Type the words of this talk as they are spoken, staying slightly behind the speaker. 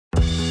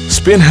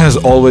Spin has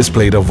always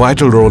played a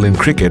vital role in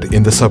cricket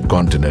in the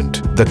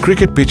subcontinent. The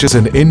cricket pitches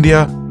in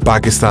India,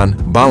 Pakistan,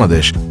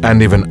 Bangladesh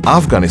and even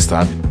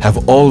Afghanistan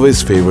have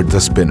always favored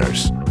the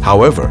spinners.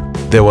 However,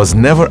 there was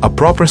never a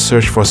proper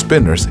search for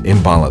spinners in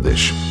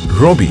Bangladesh.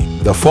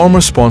 Robi, the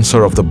former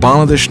sponsor of the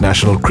Bangladesh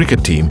national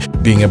cricket team,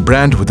 being a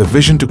brand with a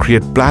vision to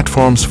create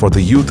platforms for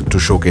the youth to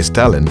showcase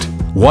talent,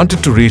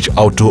 wanted to reach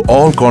out to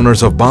all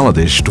corners of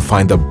Bangladesh to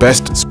find the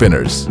best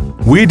spinners.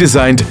 We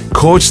designed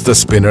Khoj the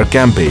Spinner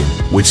campaign,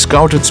 which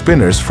scouted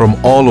spinners from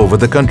all over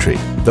the country.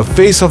 The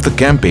face of the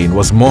campaign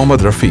was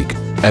Mohammad Rafiq,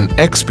 an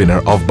ex-spinner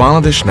of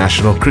Bangladesh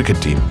national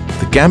cricket team.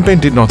 The campaign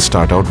did not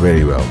start out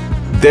very well.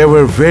 There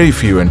were very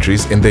few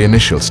entries in the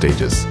initial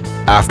stages.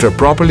 After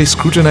properly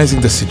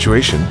scrutinizing the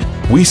situation,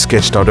 we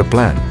sketched out a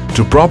plan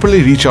to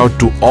properly reach out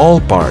to all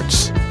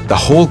parts. The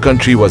whole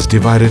country was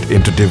divided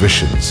into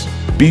divisions.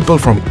 People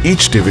from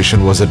each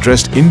division was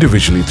addressed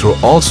individually through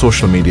all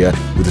social media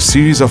with a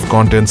series of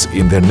contents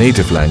in their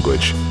native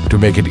language to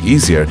make it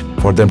easier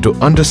for them to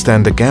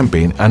understand the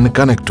campaign and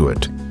connect to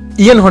it.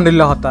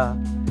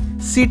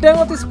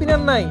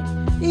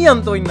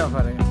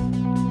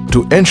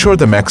 To ensure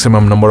the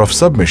maximum number of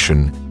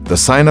submission, the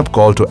sign-up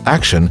call to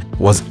action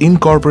was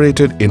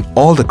incorporated in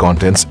all the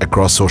contents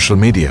across social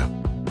media.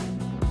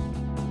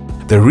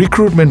 The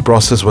recruitment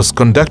process was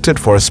conducted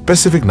for a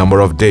specific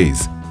number of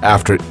days.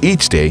 After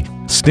each day,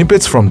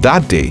 snippets from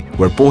that day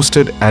were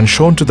posted and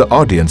shown to the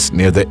audience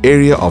near the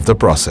area of the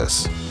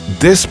process.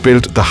 This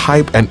built the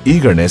hype and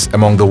eagerness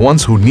among the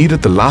ones who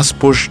needed the last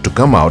push to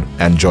come out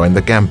and join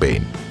the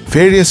campaign.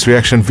 Various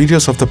reaction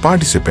videos of the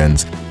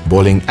participants,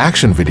 bowling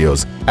action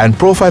videos, and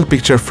profile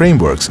picture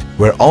frameworks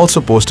were also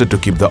posted to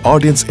keep the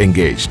audience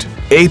engaged.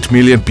 8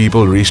 million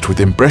people reached with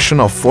impression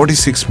of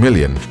 46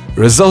 million,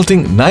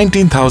 resulting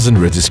 19,000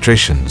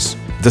 registrations.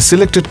 The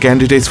selected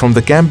candidates from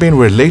the campaign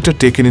were later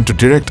taken into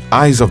direct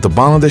eyes of the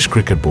Bangladesh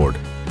Cricket Board.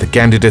 The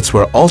candidates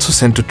were also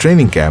sent to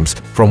training camps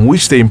from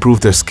which they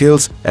improved their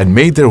skills and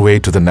made their way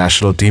to the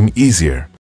national team easier.